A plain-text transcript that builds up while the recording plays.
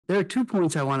there are 2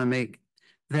 points I want to make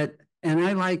that, and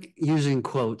I like using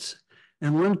quotes.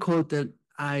 And one quote that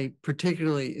I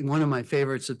particularly, one of my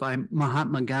favorites is by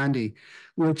Mahatma Gandhi,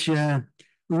 which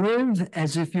live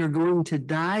as if you're going to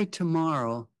die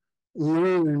tomorrow,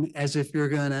 learn as if you're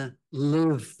going to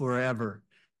live forever.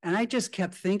 And I just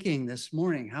kept thinking this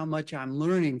morning how much I'm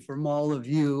learning from all of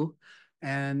you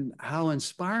and how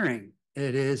inspiring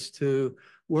it is to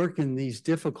work in these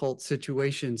difficult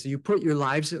situations. You put your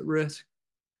lives at risk.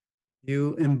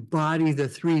 You embody the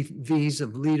 3 V's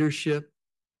of leadership: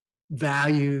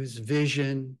 values,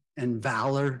 vision, and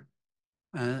valor.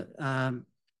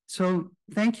 So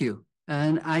thank you.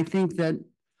 And I think that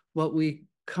what we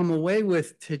come away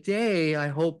with today, I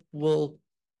hope will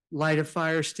light a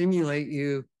fire, stimulate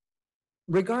you,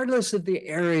 regardless of the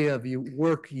area of your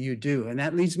work you do. And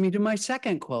that leads me to my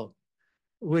second quote,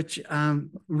 which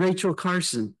Rachel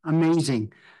Carson,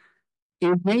 amazing.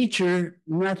 In nature,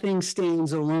 nothing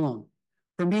stands alone.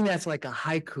 For me, that's like a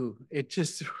haiku. It's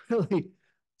just really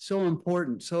so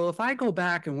important. So if I go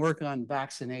back and work on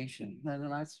vaccination, then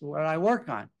that's what I work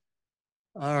on,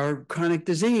 or chronic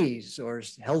disease or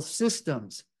health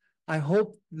systems. I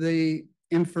hope the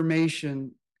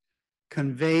information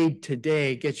conveyed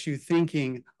today gets you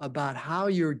thinking about how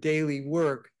your daily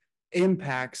work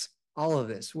impacts all of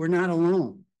this. We're not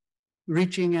alone.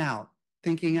 Reaching out,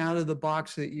 thinking out of the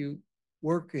box that you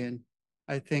work in,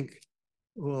 I think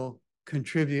will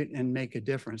contribute and make a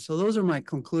difference. So those are my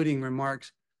concluding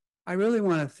remarks. I really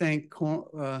want to thank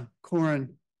Corin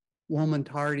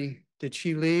Woolman-Tardy. Did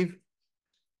she leave?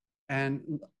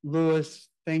 And Louis,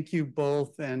 thank you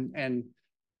both, and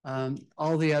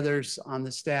all the others on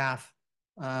the staff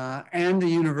and the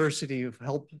university who've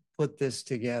helped put this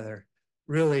together.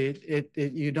 Really,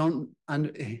 you don't, a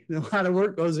lot of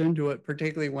work goes into it,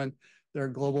 particularly when there are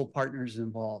global partners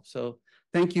involved. So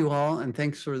thank you all, and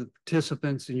thanks for the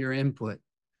participants and your input.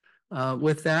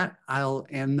 With that, I'll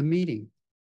end the meeting.